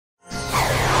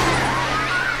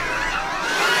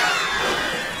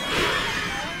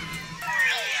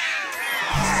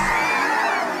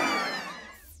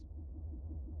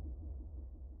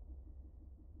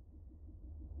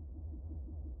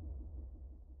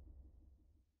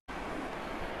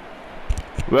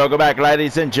Welcome back,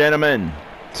 ladies and gentlemen,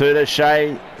 to the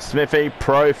Shay Smithey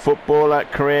Pro Footballer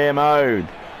Career Mode.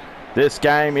 This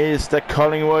game is the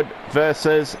Collingwood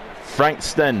versus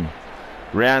Frankston,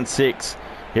 round 6.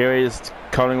 Here is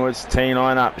Collingwood's team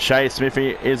lineup. Shay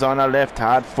Smithey is on a left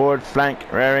hard forward flank,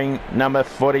 wearing number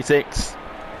 46.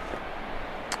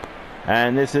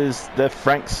 And this is the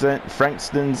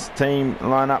Frankston's team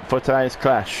lineup for today's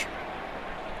clash.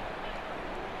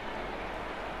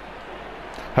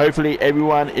 Hopefully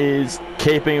everyone is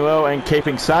keeping well and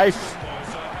keeping safe.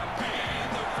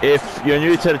 If you're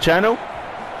new to the channel,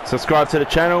 subscribe to the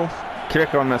channel,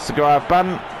 click on the subscribe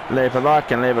button, leave a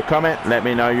like and leave a comment. Let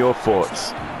me know your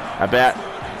thoughts about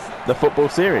the football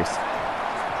series.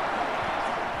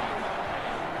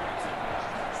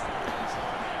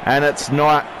 And it's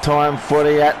night time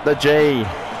footy at the G.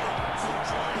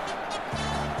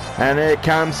 And here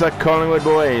comes the Collingwood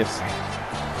boys.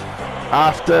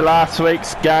 After last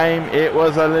week's game, it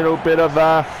was a little bit of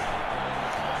a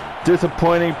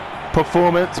disappointing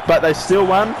performance, but they still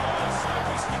won.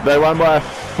 They won by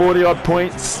 40 odd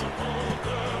points,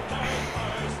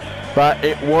 but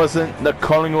it wasn't the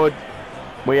Collingwood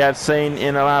we have seen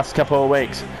in the last couple of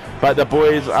weeks. But the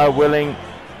boys are willing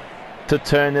to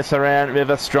turn this around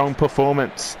with a strong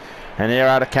performance. And here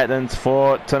are the captains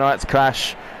for tonight's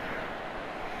clash.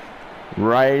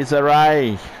 Razor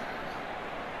Ray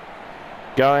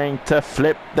going to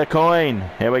flip the coin.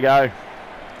 Here we go.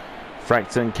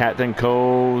 Frankston captain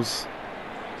calls,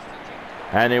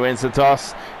 and he wins the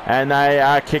toss, and they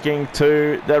are kicking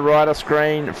to the right of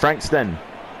screen. Frankston.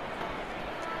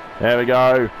 There we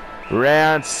go.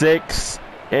 Round 6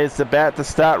 is about to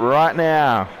start right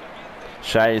now.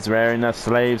 Shay's wearing the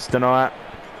sleeves tonight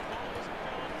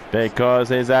because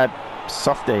he's that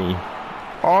softy.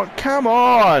 Oh, come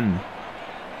on.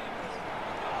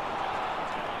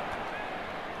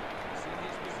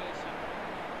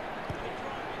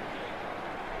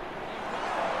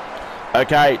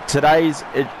 Okay, today's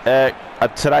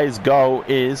goal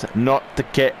is not to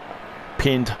get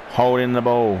pinned holding the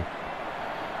ball.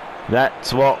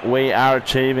 That's what we are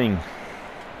achieving.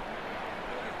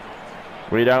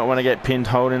 We don't want to get pinned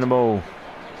holding the ball.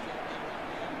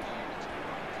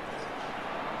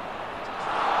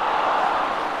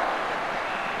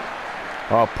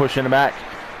 Oh, pushing it back.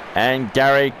 And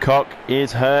Gary Cock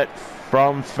is hurt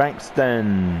from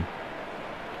Frankston.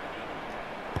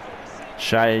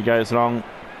 Shay goes long.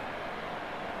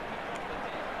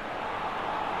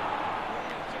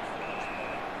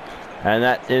 And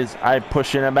that is a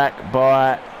push in the back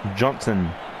by Johnson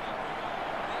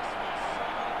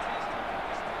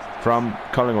from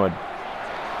Collingwood.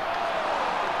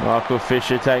 Michael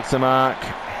Fisher takes the mark.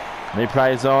 He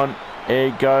plays on. He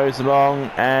goes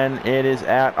long and it is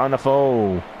out on the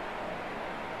full.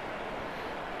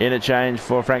 Interchange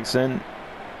for Frankston.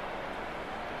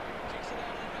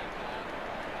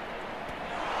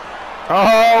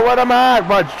 Oh, what a mark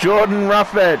by Jordan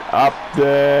Rufford. Up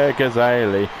there,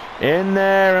 Kazali. In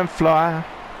there and fly.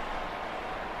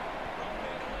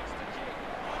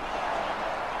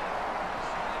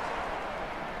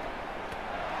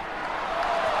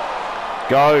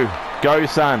 Go. Go,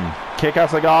 son. Kick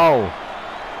us a goal.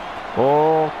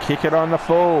 Or kick it on the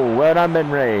full. Well done,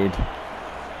 Ben Reid.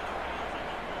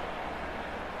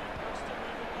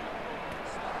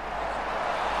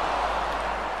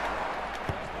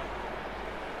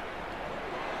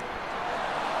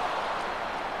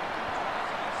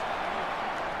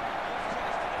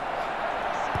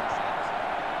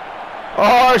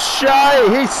 Oh,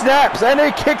 Shay, he snaps and he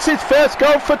kicks his first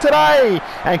goal for today.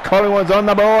 And Collingwood's on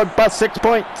the board by 6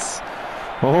 points.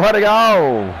 What a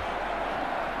goal.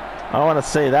 I want to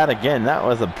see that again. That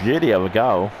was a beauty of a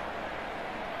goal.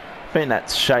 I think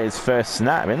that's Shay's first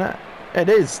snap, isn't it? It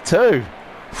is too.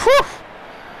 Whew.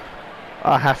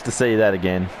 I have to see that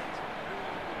again.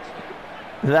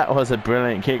 That was a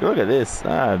brilliant kick. Look at this.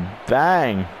 Oh,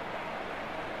 bang.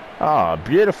 Oh,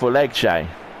 beautiful leg, Shay.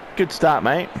 Good start,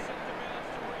 mate.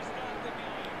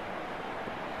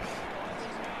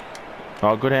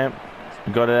 Oh, good hand.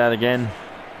 Got it out again.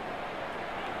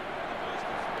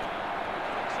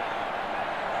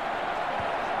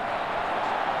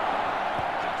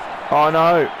 Oh,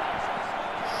 no.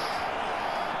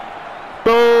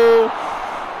 Ball.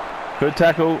 Good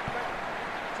tackle.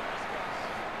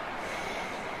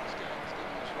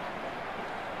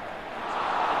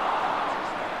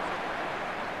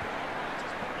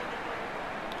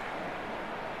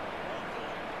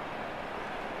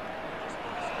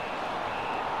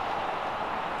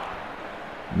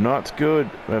 Not good.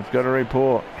 We've got a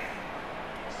report.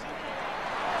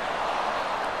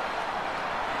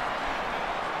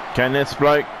 Can this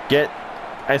bloke get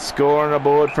a score on the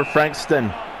board for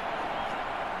Frankston.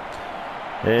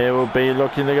 It will be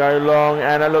looking to go long,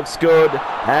 and it looks good.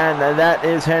 And that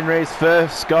is Henry's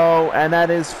first goal, and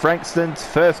that is Frankston's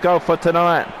first goal for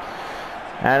tonight.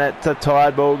 And it's a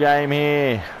tied ball game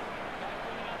here.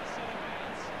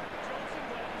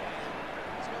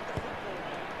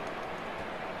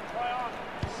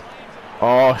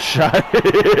 Oh,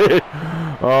 Shay.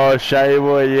 Oh, Shay,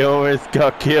 boy, you almost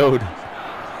got killed.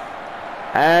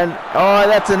 And, oh,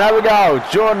 that's another goal.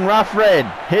 Jordan Ruffred,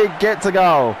 he gets a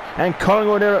goal. And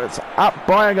Collingwood is up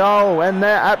by a goal, and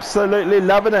they're absolutely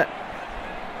loving it.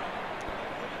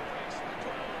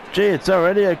 Gee, it's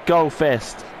already a goal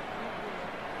fest.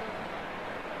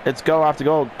 It's goal after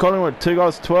goal. Collingwood, 2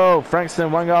 goals, 12.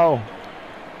 Frankston, 1 goal.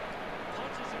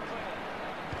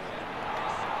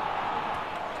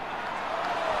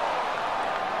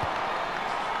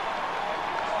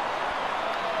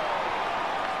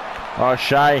 Oh,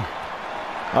 Shay.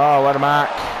 Oh, what a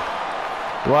mark.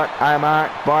 What a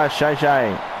mark by Shay.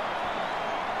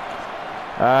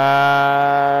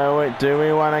 Wait, do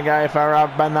we want to go for a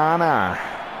banana?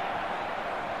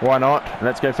 Why not?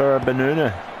 Let's go for a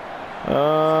banana.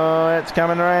 Oh, it's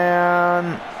coming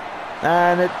around.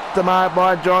 And it's the mark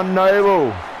by John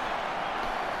Noble.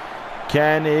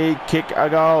 Can he kick a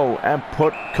goal and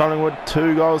put Collingwood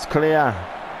 2 goals clear?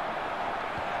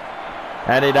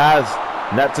 And he does.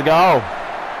 That's a goal,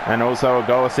 and also a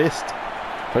goal assist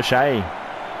for Shay.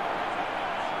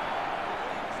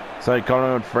 So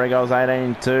Collingwood 3 goals,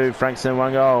 18-2. Frankston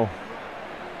 1 goal.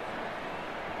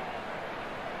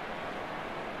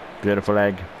 Beautiful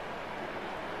egg.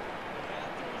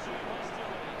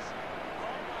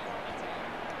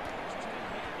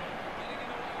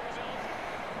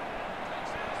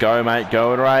 Go, mate.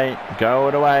 Go it away. Go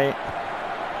it away.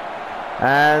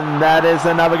 And that is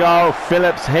another goal.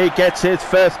 Phillips, he gets his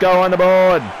first goal on the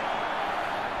board.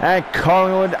 And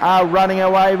Collingwood are running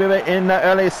away with it in the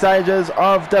early stages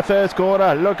of the first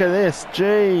quarter. Look at this.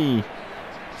 Gee.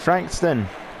 Frankston.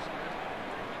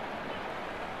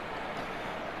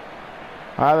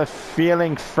 I have a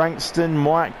feeling Frankston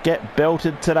might get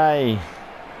belted today.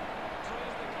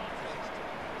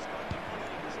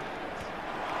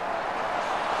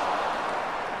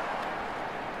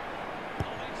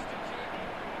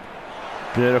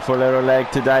 Beautiful little leg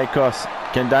to Dacos.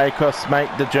 Can Dacos make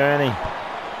the journey?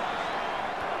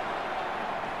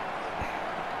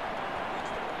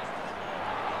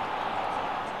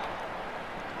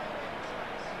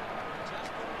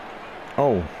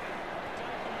 Oh.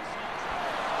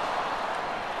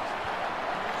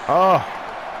 Oh.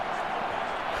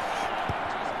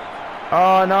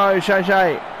 Oh no,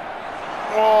 Shay.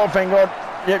 Oh, thank God.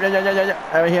 Yep.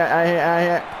 Over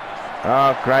here.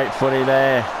 Oh, great footy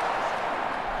there.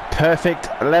 Perfect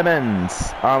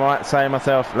lemons, I might say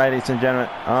myself, ladies and gentlemen.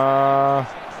 Yeah,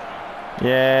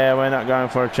 we're not going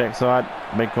for a check side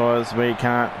because we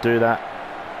can't do that.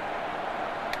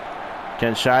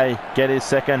 Can Shay get his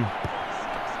second?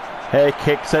 He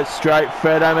kicks it straight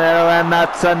through the middle, and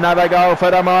that's another goal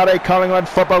for the mighty Collingwood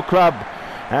Football Club.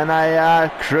 And they are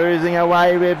cruising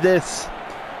away with this.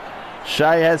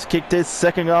 Shay has kicked his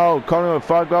second goal. Collingwood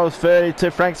 5 goals, 30 to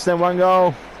Frankston 1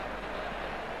 goal.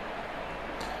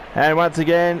 And once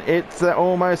again, it's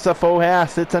almost a full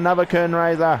house. It's another curtain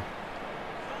raiser.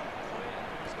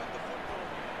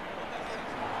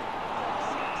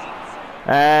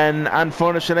 And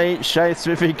unfortunately, Shay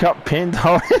Smithey got pinned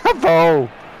on the ball.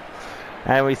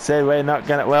 And we said we're not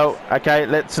going to... Well, okay,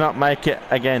 let's not make it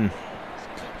again.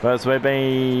 Because we've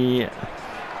been...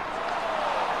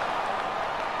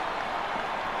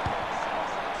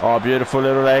 Oh, beautiful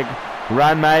little leg.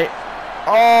 Run, mate.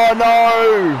 Oh,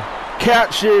 no!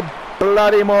 Couch, you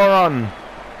bloody moron.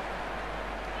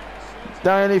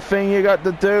 The only thing you got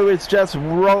to do is just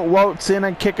waltz in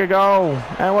and kick a goal.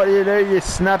 And what do? You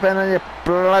snap in and you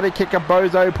bloody kick a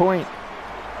bozo point.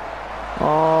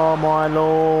 Oh my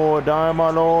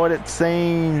lord, it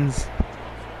seems.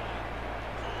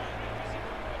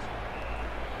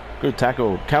 Good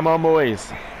tackle. Come on,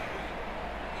 boys.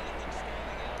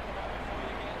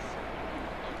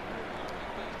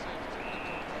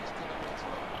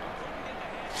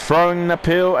 Throwing the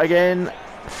pill again,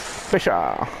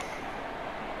 Fisher.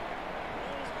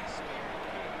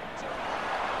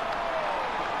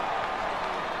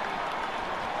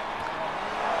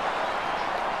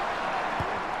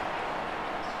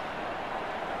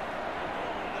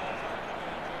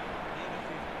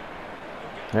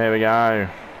 There we go.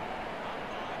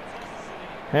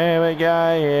 Here we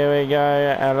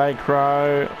go, LA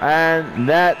Crow. And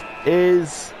that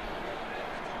is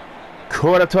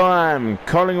quarter time.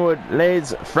 Collingwood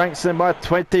leads Frankston by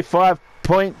 25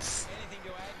 points.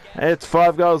 It's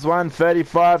 5 goals,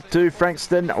 135 to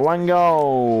Frankston, 1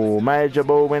 goal. Major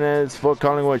ball winners for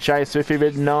Collingwood. Shay Smithey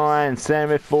with 9, Sam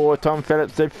with 4, Tom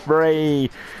Phillips with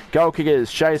 3. Goal kickers,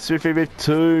 Shay Smithey with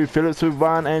 2, Phillips with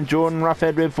 1, and Jordan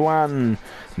Roughhead with 1.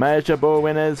 Major ball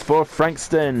winners for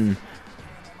Frankston.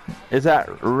 Is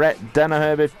that Rhett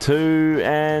Danaher with 2,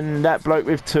 and that bloke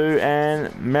with 2,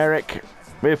 and Merrick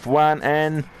with 1,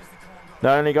 and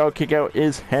the only goal kicker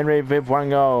is Henry with 1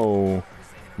 goal.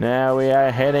 Now we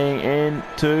are heading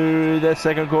into the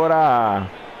second quarter.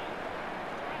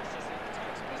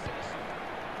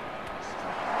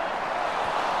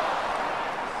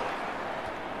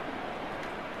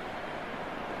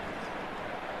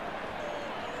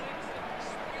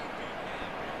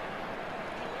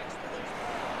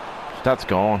 That's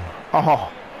gone.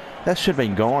 Oh, that should have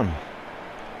been gone.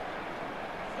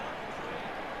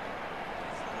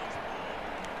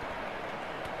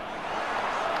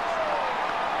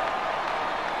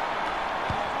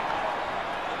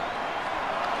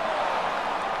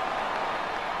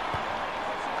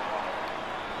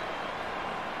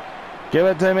 Give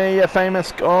it to me, you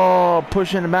famous... Oh,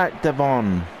 pushing back,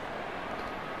 Devon.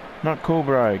 Not cool,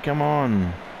 bro. Come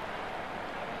on.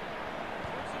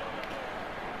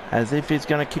 As if he's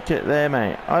going to kick it there,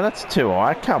 mate. Oh, that's too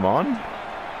high. Come on.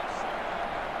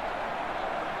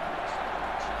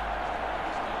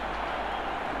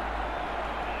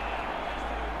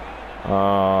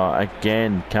 Oh,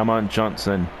 again. Come on,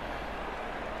 Johnson.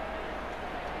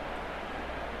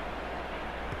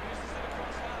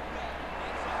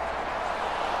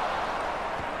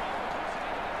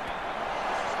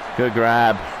 Good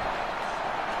grab.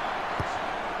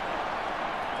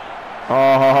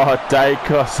 Oh,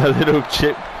 Dacos, a little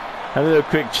chip, a little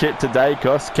quick chip to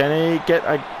Dacos.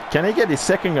 Can he get his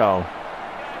second goal?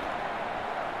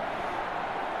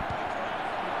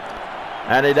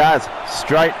 And he does,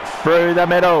 straight through the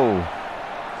middle.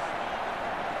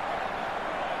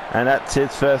 And that's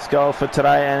his first goal for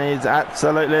today, and he's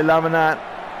absolutely loving that.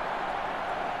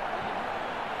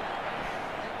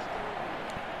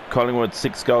 Collingwood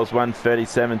 6 goals,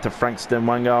 137 to Frankston,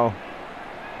 1 goal.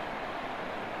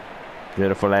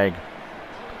 Beautiful egg.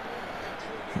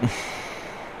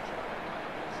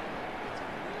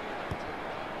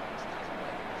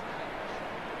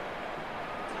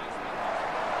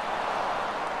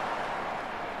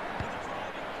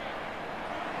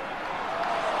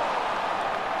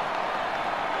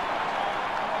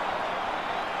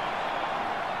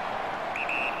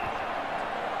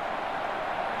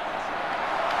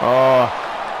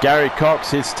 Oh, Gary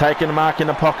Cox is taking a mark in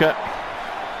the pocket.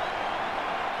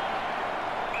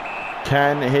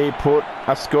 Can he put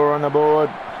a score on the board?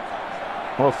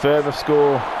 Or further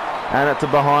score? And it's a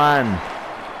behind.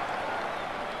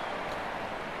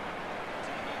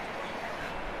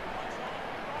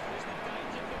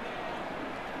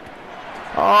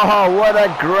 Oh, what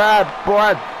a grab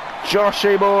by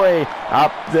Joshy boy.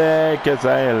 Up there,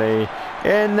 Gazali.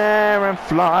 In there and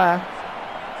fly.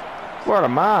 What a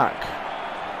mark.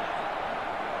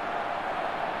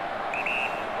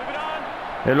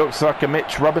 It looks like a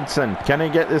Mitch Robinson. Can he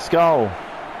get this goal?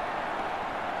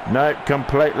 Nope,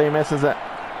 completely misses it.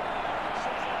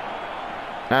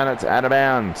 And it's out of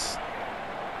bounds.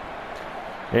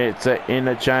 It's an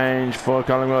interchange for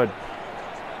Collingwood.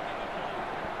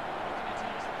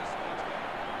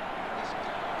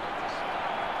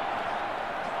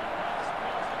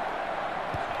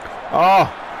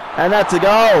 Oh, and that's a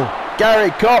goal. Gary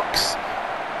Cox.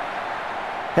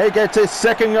 He gets his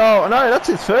second goal. No, that's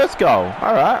his first goal.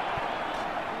 All right.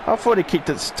 I thought he kicked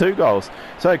it 2 goals.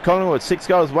 So Collingwood 6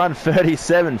 goals,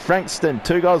 137. Frankston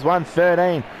 2 goals,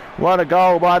 113. What a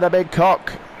goal by the big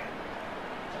cock.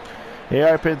 He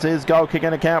opens his goal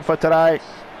kicking account for today.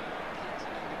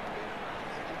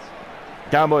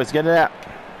 Come on, boys, get it out.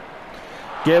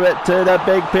 Give it to the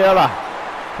big peeler.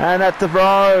 And that's the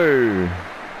throw.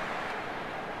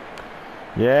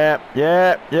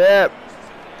 Yep.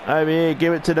 Over here,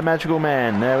 give it to the magical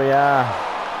man. There we are.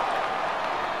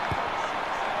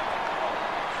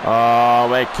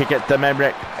 Oh, we kick it to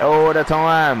Mebrick all the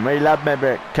time. We love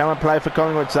Mebrick. Come and play for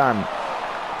Collingwood, son.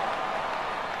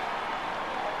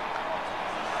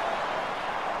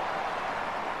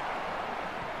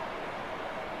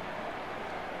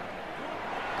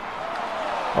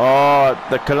 Oh,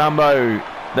 the Colombo,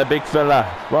 the big fella.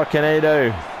 What can he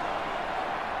do?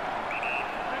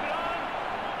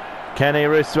 Can he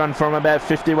roost one from about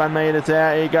 51 metres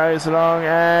out? He goes along,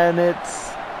 and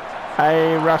it's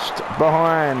a rushed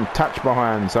behind, touch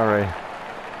behind, sorry.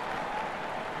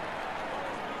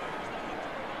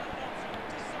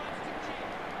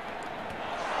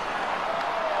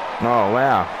 Oh,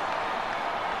 wow.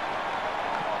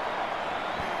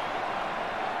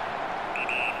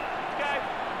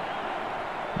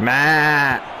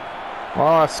 Matt.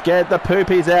 Oh, scared the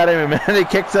poopies out of him, and he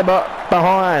kicks it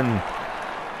behind.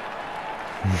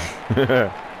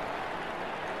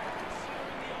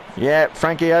 Yeah,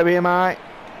 Frankie, over here, mate.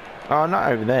 Oh,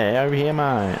 not over there, over here,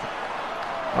 mate.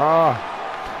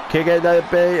 Oh, kick it to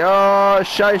B. Oh,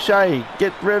 Shay,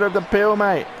 get rid of the pill,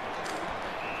 mate.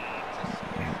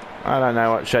 I don't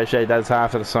know what Shay does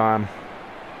half of the time.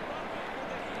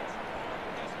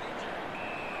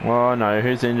 Oh no,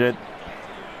 who's injured?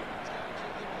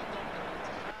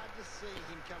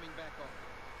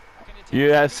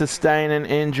 You have sustained an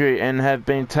injury and have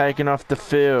been taken off the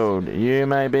field. You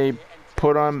may be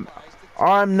put on...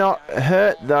 I'm not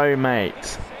hurt though,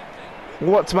 mate.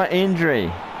 What's my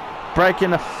injury?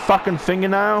 Breaking a fucking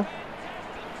fingernail?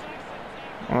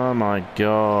 Oh my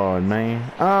god, man.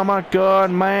 Oh my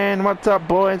god, man. What's up,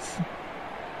 boys?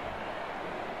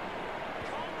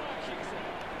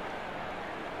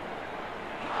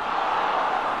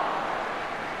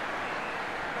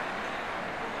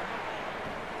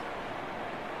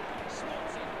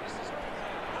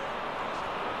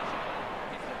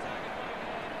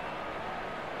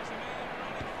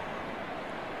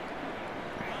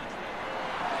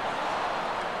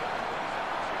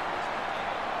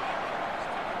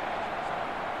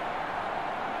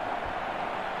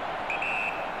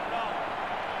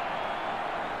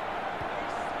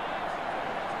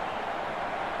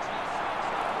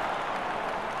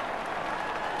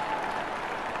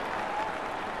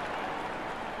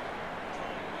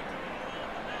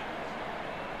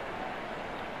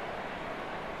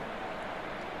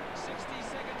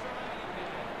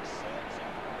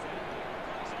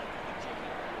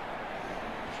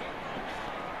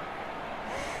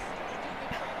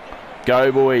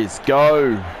 Go, boys,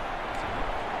 go.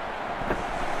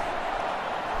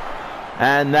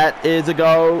 And that is a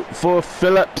goal for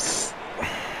Phillips.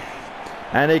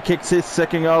 And he kicks his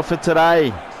second goal for today.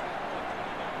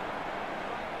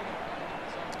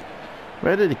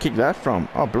 Where did he kick that from?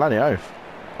 Oh, bloody oath.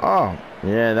 Oh,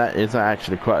 yeah, that is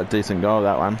actually quite a decent goal,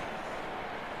 that one.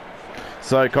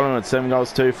 So, Collingwood 7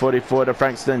 goals, 2-44 to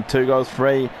Frankston, 2 goals,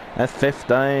 3 at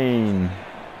 15.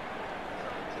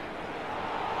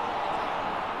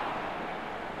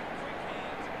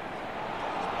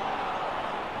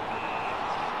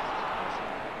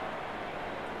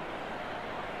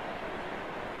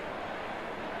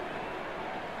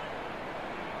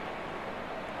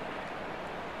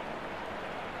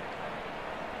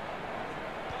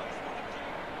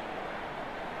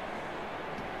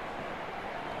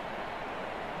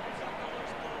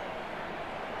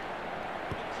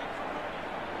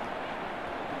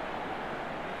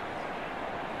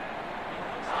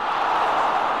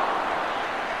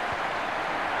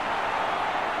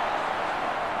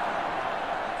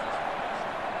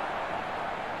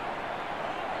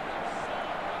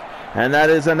 And that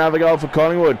is another goal for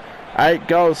Collingwood. 8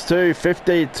 goals to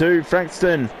 50 to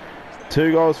Frankston.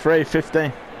 2 goals, 3,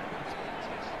 50.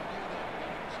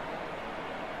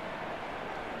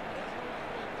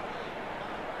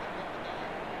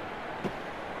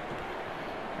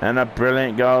 And a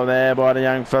brilliant goal there by the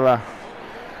young fella.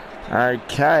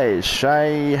 Okay,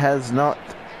 Shay has not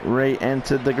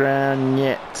re-entered the ground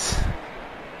yet.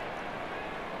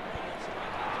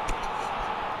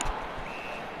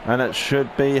 And it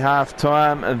should be half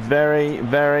time very,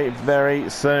 very, very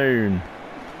soon.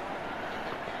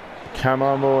 Come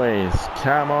on, boys.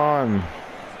 Come on.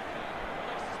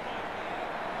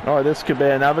 Oh, this could be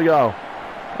another goal.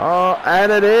 Oh,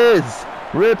 and it is.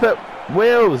 Rupert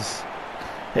Wills.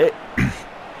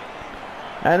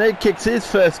 And he kicks his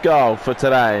first goal for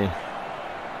today.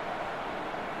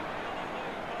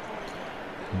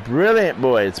 Brilliant,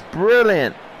 boys.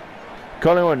 Brilliant.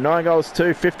 Collingwood 9 goals,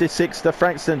 2, 56 to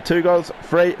Frankston, 2 goals,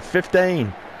 3,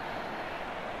 15.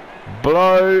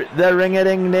 Blow the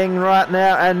ring-a-ding-ding right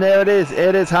now, and there it is.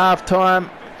 It is half-time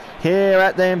here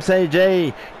at the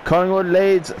MCG. Collingwood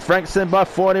leads Frankston by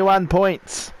 41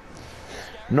 points.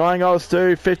 9 goals,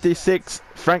 2, 56.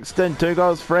 Frankston, 2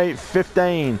 goals, 3,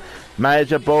 15.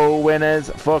 Major ball winners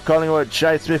for Collingwood.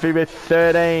 Shay Smithey with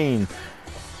 13.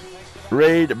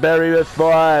 Reed Berry with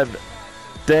 5.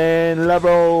 Dan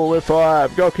Labrol with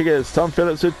 5. Goal kickers, Tom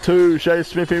Phillips with 2, Shay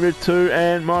Smithey with 2,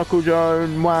 and Michael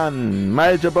Jones 1.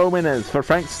 Major ball winners for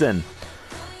Frankston.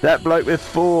 That bloke with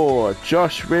 4,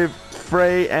 Josh with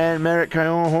 3, and Merrick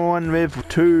Horn with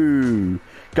 2.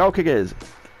 Goal kickers,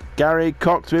 Gary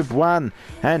Cox with 1,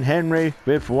 and Henry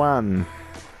with 1.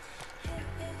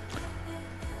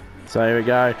 So here we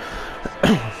go.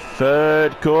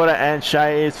 Third quarter, and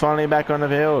Shay is finally back on the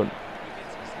field.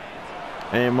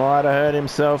 He might have hurt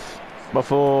himself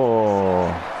before.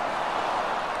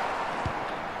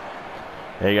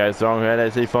 He goes long. Who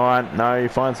does he find? No, he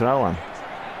finds no one.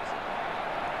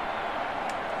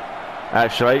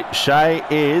 Actually, Shay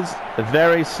is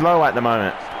very slow at the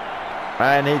moment.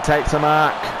 And he takes a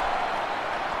mark.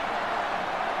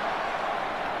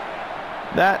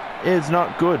 That is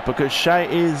not good because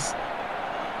Shay is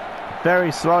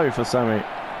very slow for some reason.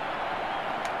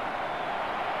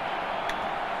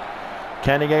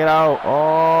 Can he get it out?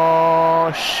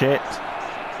 Oh, shit.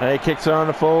 And he kicks it on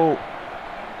the full.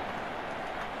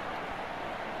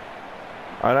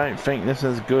 I don't think this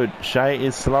is good. Shay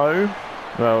is slow.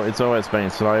 Well, it's always been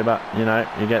slow, but, you know,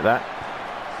 you get that.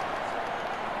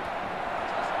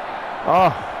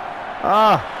 Oh,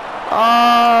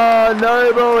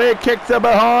 Noble, he kicks it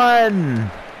behind.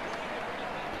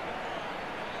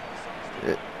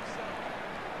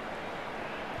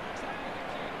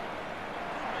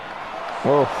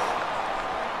 Oh.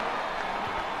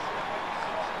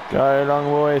 Go long,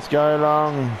 boys, go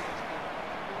long.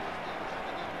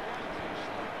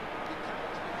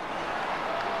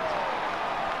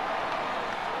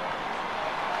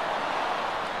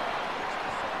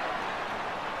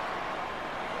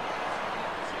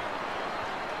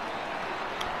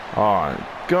 Oh,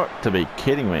 got to be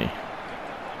kidding me.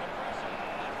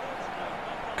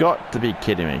 Got to be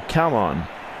kidding me. Come on.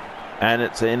 And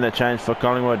it's in the change for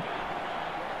Collingwood.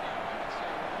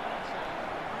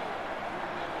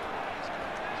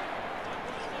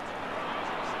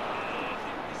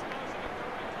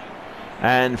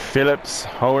 And Phillips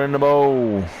holding the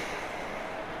ball.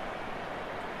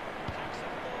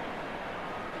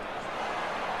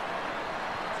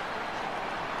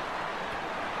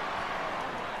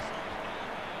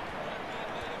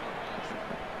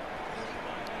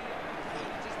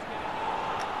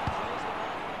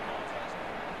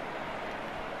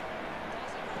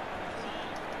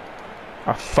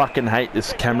 I fucking hate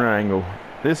this camera angle.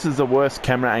 This is the worst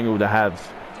camera angle to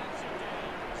have.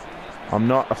 I'm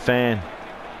not a fan.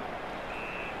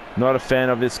 Not a fan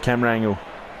of this camera angle.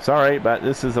 Sorry, but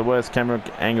this is the worst camera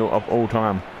angle of all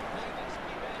time.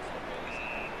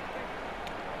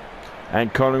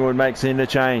 And Collingwood makes the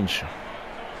interchange.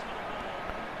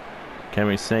 Can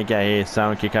we sneak out here?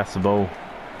 Someone kick us the ball.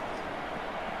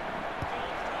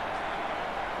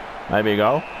 Maybe a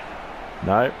goal?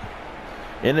 No.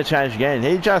 Interchange again.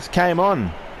 He just came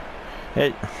on.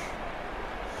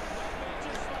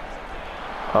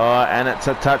 Oh, and it's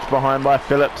a touch behind by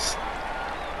Phillips.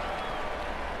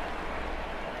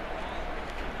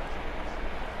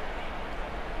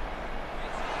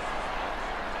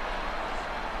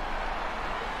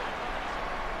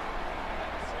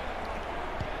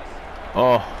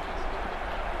 Oh.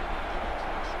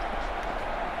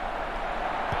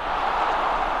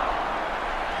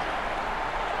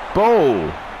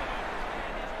 Ball.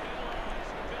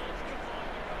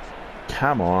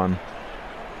 Come on.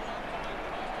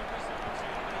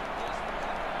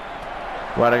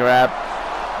 What a grab.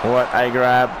 What a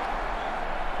grab.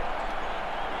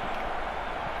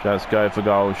 Just go for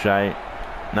goal, Shay.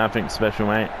 Nothing special,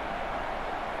 mate.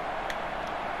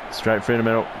 Straight through the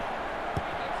middle.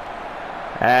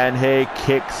 And he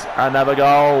kicks another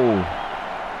goal.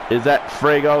 Is that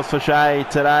 3 goals for Shay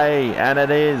today? And it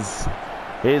is.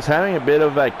 He's having a bit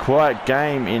of a quiet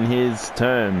game in his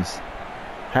terms.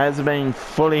 Hasn't been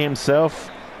fully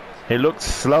himself. He looks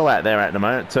slow out there at the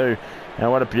moment too. And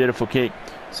what a beautiful kick.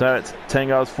 So it's 10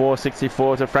 goals, 4,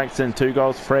 64 to Frankston. 2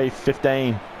 goals, 3,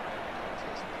 15.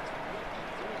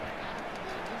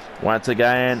 Once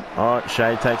again, oh,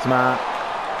 Shay takes mark.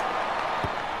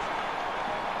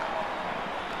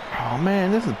 Oh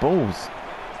man, this is balls.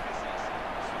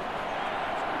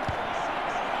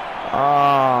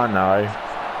 Oh no.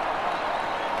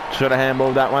 Should have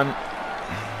handballed that one.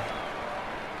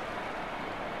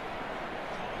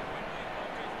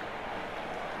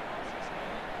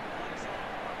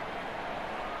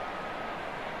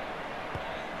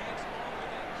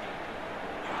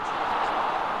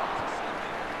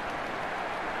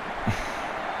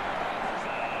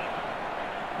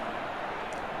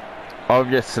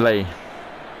 Obviously.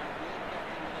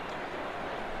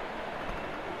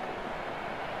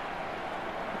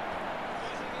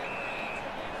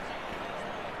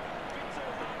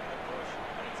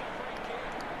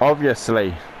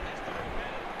 Obviously.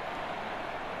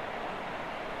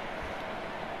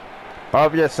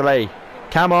 Obviously.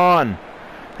 Come on.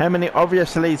 How many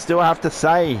obviously's do I have to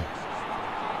say?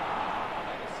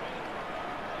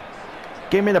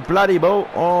 Give me the bloody ball.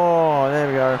 Oh, there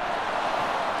we go.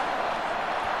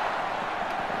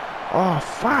 Oh,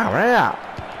 far out.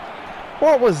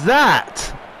 What was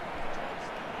that?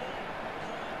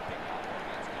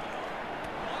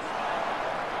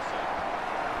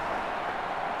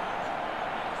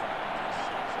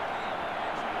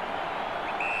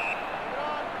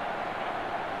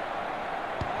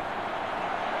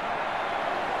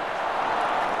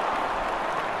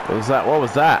 What was that? What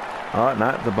was that? Oh,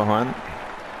 no, the behind.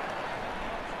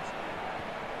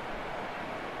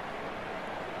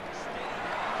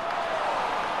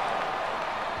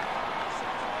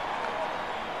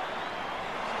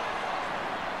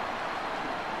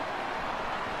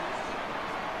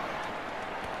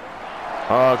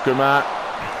 Oh, good mark.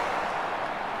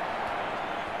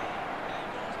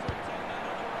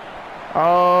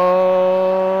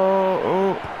 Oh,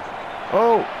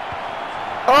 oh,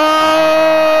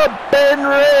 oh, Ben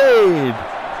Reid.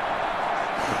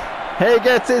 He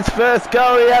gets his first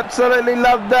goal. He absolutely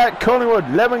loved that. Collingwood,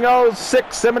 11 goals,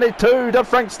 672 to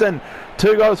Frankston.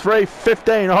 2 goals,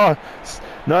 3-15. Oh,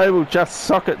 Noble just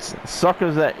sockets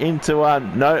that into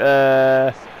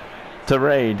to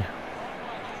Reid.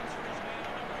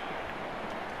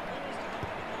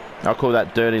 I'll call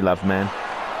that dirty love, man.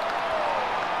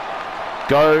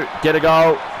 Go, get a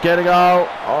goal, get a goal.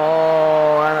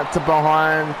 Oh, and it's a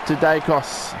behind to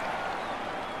Dacos.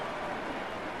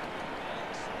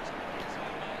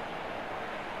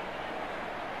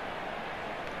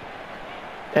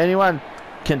 Anyone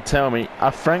can tell me,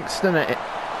 are Frankston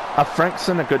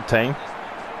a good team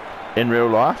in real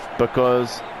life?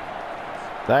 Because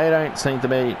they don't seem to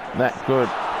be that good.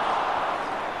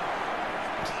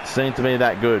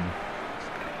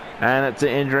 And it's an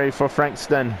injury for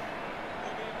Frankston.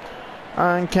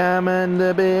 I'm coming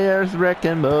to Bears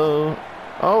wrecking ball.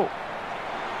 Oh.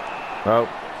 Oh.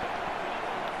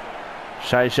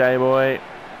 Shay boy.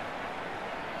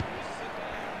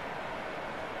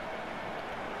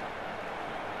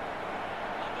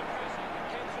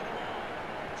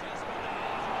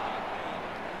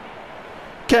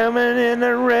 Coming in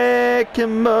a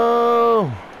wrecking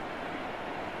ball.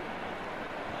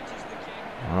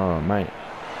 Oh, mate.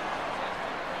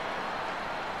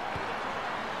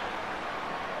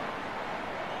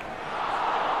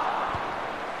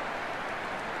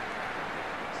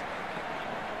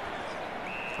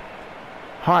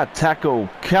 High tackle.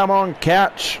 Come on,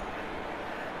 couch.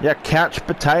 You couch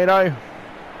potato.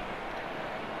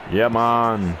 Yeah,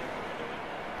 man.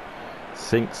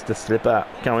 Sinks the slipper.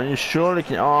 Come on, you surely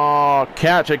can. Oh,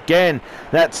 couch again.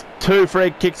 That's 2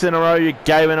 free kicks in a row you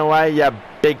gave it away, you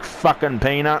big fucking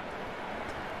peanut.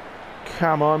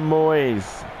 Come on,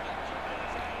 boys.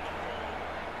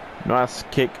 Nice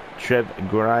kick, Trev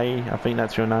Gray. I think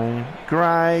that's your name.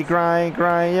 Gray,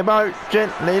 your boat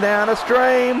gently down the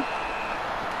stream.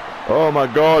 Oh my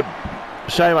God.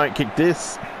 Shay won't kick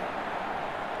this.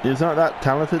 He's not that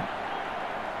talented.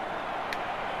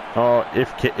 Oh,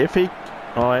 if he.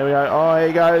 Oh, here we go. Oh,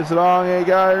 he goes long. He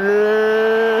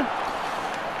goes.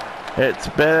 It's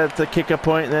better to kick a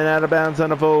point than out of bounds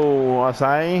on a ball, I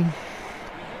say.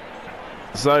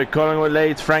 So Collingwood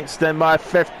leads Frankston by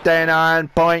 59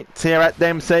 points here at the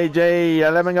MCG.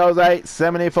 11 goals,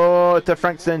 8-74 to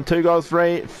Frankston. 2 goals,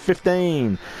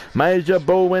 3-15. Major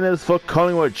ball winners for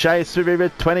Collingwood. Shay Smithey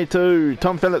with 22.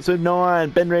 Tom Phillips with 9.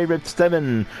 Ben Reid with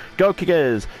 7. Goal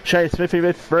kickers. Shay Smithey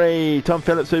with 3. Tom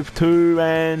Phillips with 2.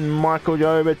 And Michael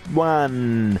Joe with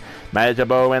 1. Major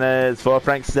ball winners for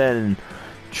Frankston.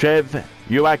 Trev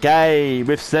Uake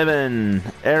with 7.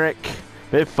 Eric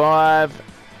with 5.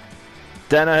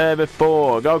 Danaher with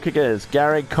 4. Goal kickers,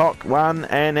 Gary Cock 1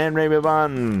 and Henry with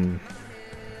 1.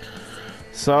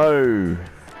 So,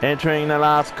 entering the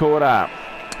last quarter.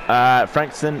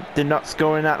 Frankston did not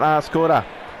score in that last quarter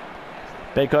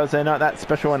because they're not that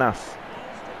special enough.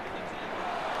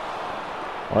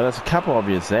 Well, there's a couple of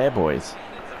yous there, boys.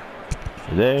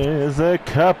 There's a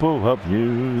couple of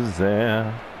yous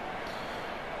there.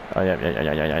 Oh,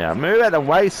 yeah. Move out the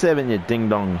way, 7, you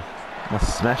ding-dong. I'll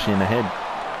smash you in the head.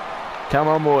 Come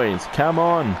on, boys. Come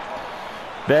on.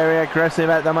 Very aggressive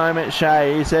at the moment,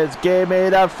 Shay. He says, give me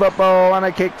the football. I want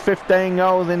to kick 15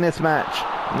 goals in this match.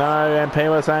 No, and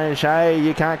people are saying, Shay,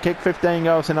 you can't kick 15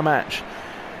 goals in a match.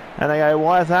 And they go,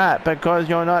 why is that? Because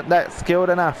you're not that skilled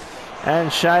enough. And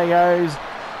Shay goes,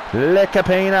 lick a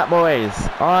peanut, boys.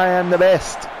 I am the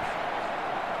best.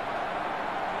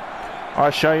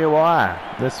 I'll show you why.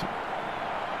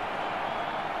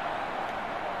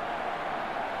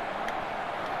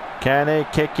 Can he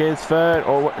kick his third?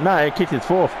 Or no, he kicked his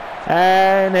 4th.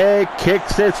 And he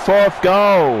kicks his 4th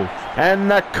goal. And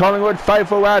the Collingwood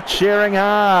faithful are cheering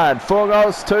hard. 4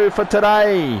 goals, 2 for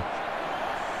today.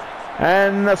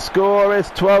 And the score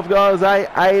is 12 goals,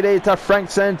 8-80 to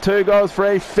Frankston. 2 goals,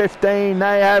 3-15.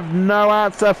 They have no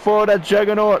answer for the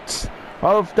juggernauts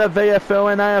of the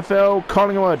VFL and AFL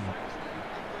Collingwood.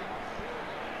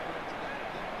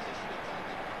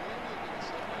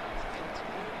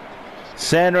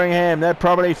 Sandringham, they're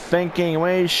probably thinking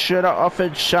we should have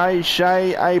offered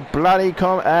Shay a bloody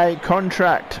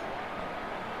contract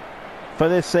for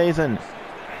this season,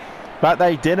 but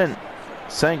they didn't.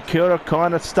 St Kilda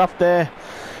kind of stuffed their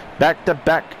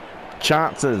back-to-back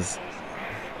chances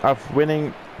of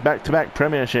winning back-to-back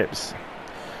premierships,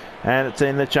 and it's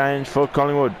in the change for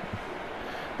Collingwood.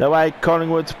 The way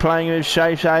Collingwood's playing with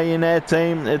Shay in their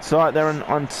team, it's like they're an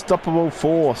unstoppable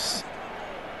force.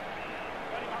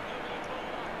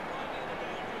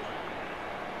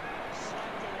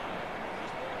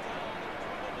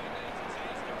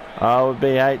 I would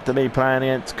hate to be playing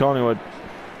against Collingwood.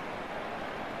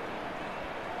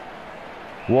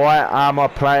 Why are my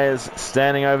players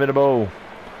standing over the ball?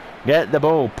 Get the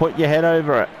ball, put your head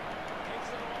over it.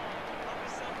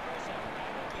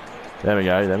 There we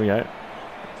go, there we go.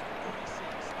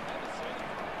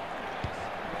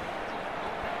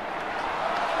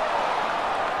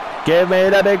 Give me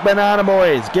the big banana,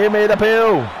 boys. Give me the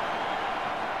peel.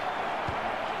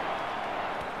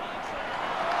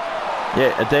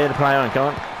 Yeah, a day to play on, come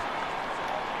on.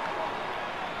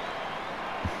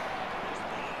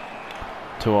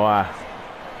 Tuai.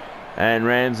 And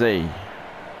Ramsey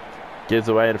gives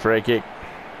away the free kick.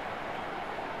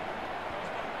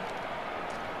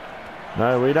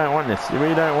 No, we don't want this.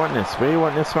 We don't want this. We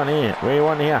want this one here. We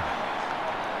want here.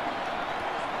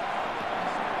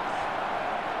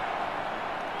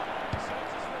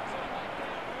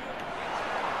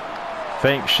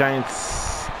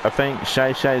 I think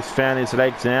Shay's found his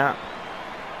legs now.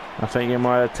 I think he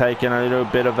might have taken a little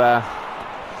bit of a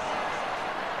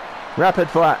rapid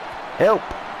fire. Help!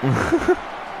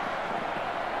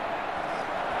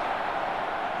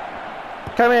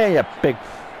 Come here, you big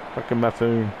fucking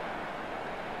buffoon.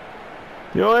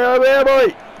 You're over here,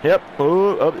 boy! Yep.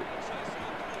 Oh,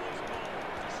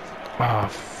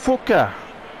 fucker!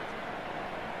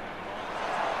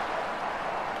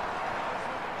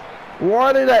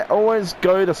 Why do they always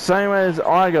go the same way as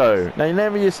I go? They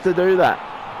never used to do that.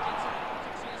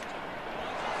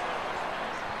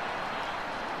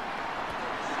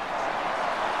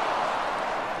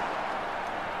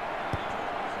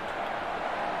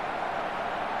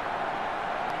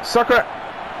 Soccer.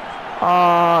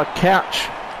 Ah, couch.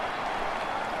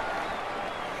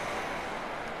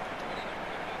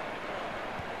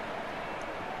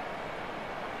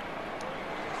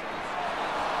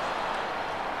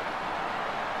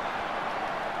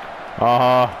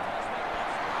 Oh,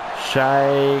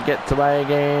 Shay gets away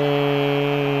again.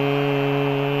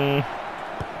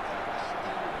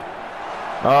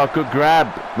 Oh, good grab.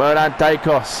 Well done,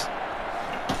 Dacos.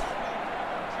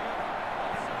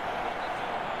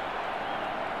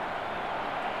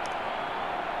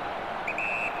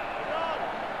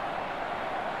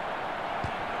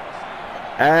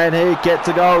 And he gets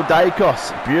a goal,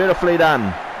 Dacos. Beautifully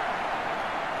done.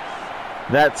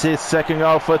 That's his second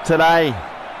goal for today.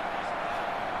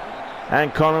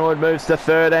 And Collingwood moves to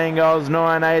 13 goals,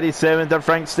 987 to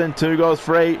Frankston, 2 goals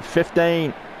free,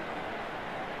 15.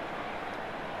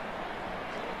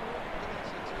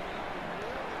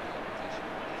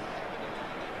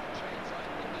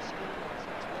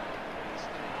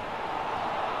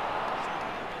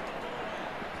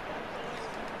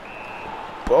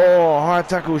 Oh, high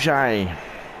tackle, Shay.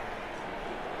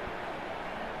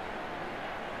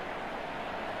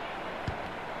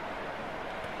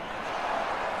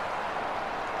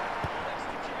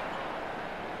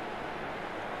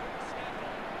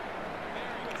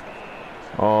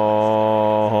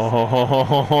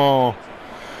 Oh,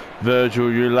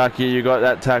 Virgil, you're lucky you got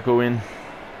that tackle in.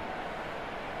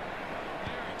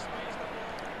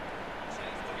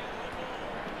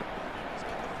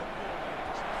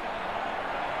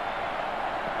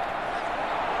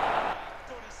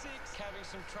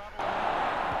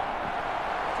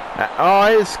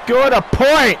 Oh, he scored a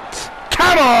point!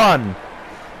 Come on!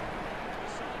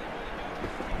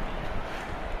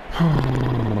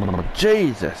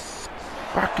 Jesus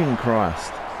fucking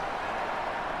Christ.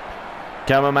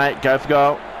 Come on, mate, go for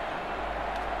goal.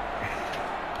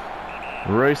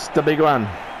 Roost the big one.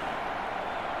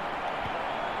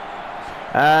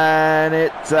 And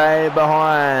it's a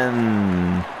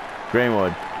behind.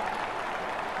 Greenwood.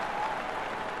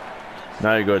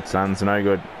 No good, sons, no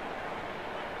good.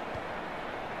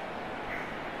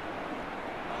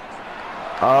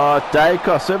 Oh,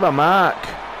 Dacos with a mark.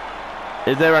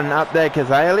 Is there an up there,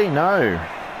 Kazali? No.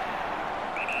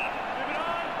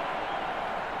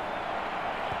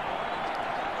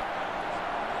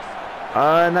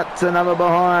 Oh, and that's another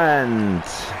behind.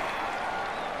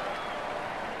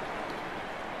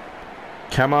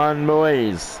 Come on,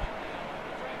 boys.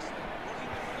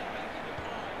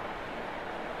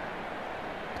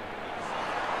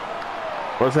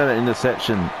 Was that an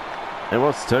interception? It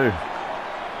was too.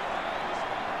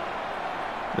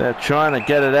 They're trying to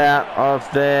get it out of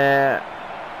their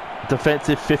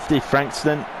defensive 50,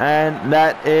 Frankston, and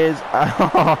that is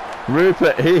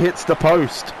Rupert. He hits the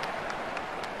post.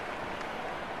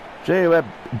 Gee, we're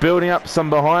building up some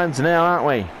behinds now, aren't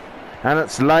we? And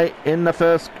it's late in the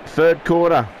third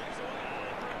quarter.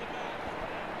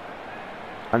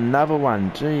 Another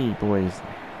one. Gee, boys.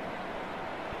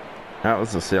 That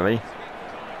was a silly.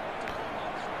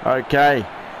 Okay.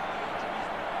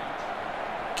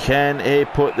 Can he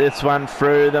put this one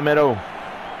through the middle?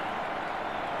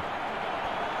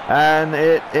 And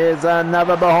it is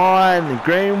another behind.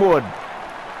 Greenwood.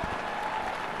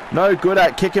 No good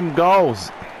at kicking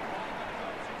goals.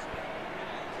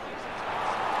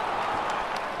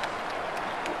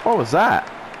 What was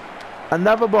that?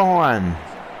 Another behind.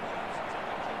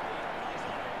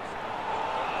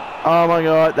 Oh my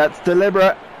God, that's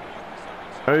deliberate.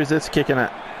 Who's this kicking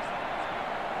it?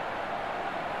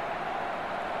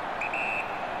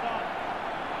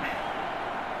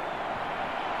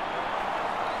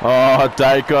 Oh,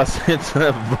 Dacos into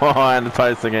the behind the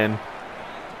post again.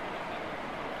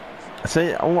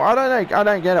 See, I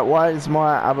don't get it. Why is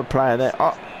my other player there?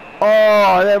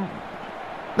 Oh,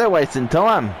 they're wasting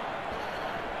time.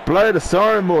 Blow the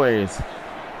siren, boys.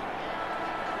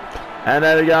 And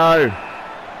there we go.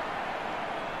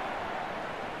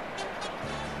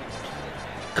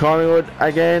 Collingwood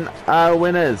again are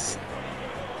winners.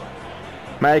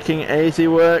 Making easy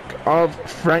work of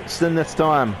Frankston this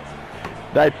time.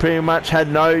 They pretty much had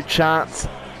no chance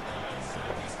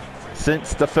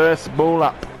since the first ball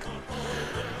up.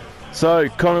 So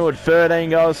Collingwood 13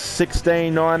 goals,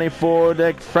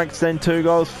 16-94. Frankston 2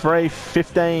 goals,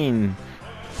 3-15.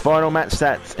 Final match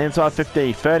stats inside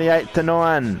 50,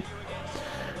 38-9.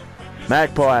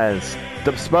 Magpies.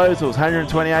 Disposals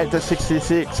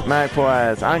 128-66.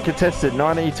 Magpies. Uncontested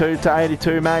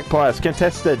 92-82. Magpies.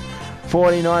 Contested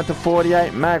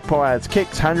 49-48 Magpies.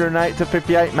 Kicks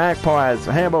 108-58 Magpies.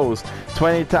 Handballs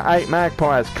 20-8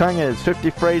 Magpies. Clangers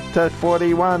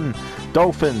 53-41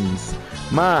 Dolphins.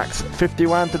 Marks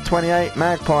 51-28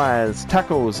 Magpies.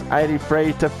 Tackles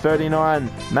 83-39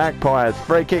 Magpies.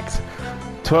 Free kicks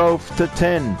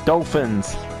 12-10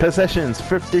 Dolphins. Possessions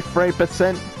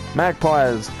 53%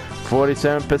 Magpies.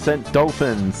 47%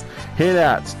 Dolphins.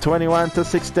 Hitouts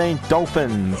 21-16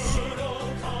 Dolphins.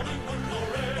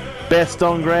 Best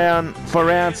on ground for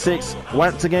round 6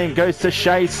 once again goes to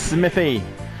Shay Smithey.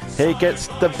 He gets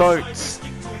the votes.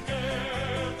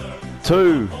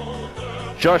 2.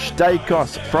 Josh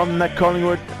Dacos from the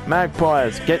Collingwood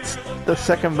Magpies gets the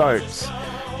second votes.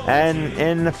 And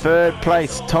in the third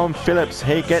place, Tom Phillips,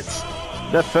 he gets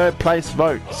the third place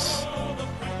votes.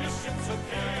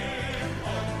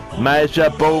 Major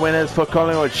ball winners for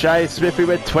Collingwood. Shay Smithey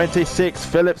with 26,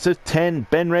 Phillips with 10,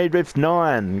 Ben Reid with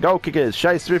 9. Goal kickers,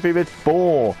 Shay Smithey with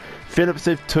 4, Phillips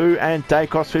with 2 and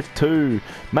Dacos with 2.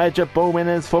 Major ball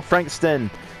winners for Frankston.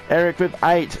 Eric with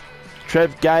 8,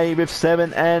 Trev Gay with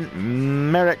 7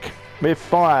 and Merrick with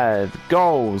 5.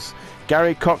 Goals,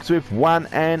 Gary Cox with 1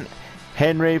 and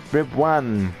Henry with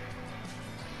 1.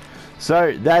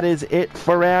 So that is it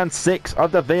for round 6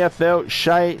 of the VFL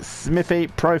Shay Smithey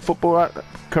Pro Footballer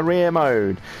Career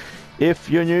Mode. If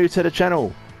you're new to the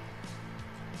channel,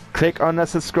 click on the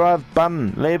subscribe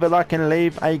button, leave a like and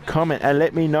leave a comment and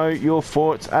let me know your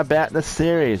thoughts about the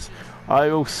series. I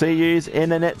will see you in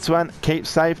the next one. Keep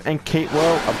safe and keep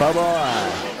well. Bye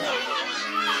bye.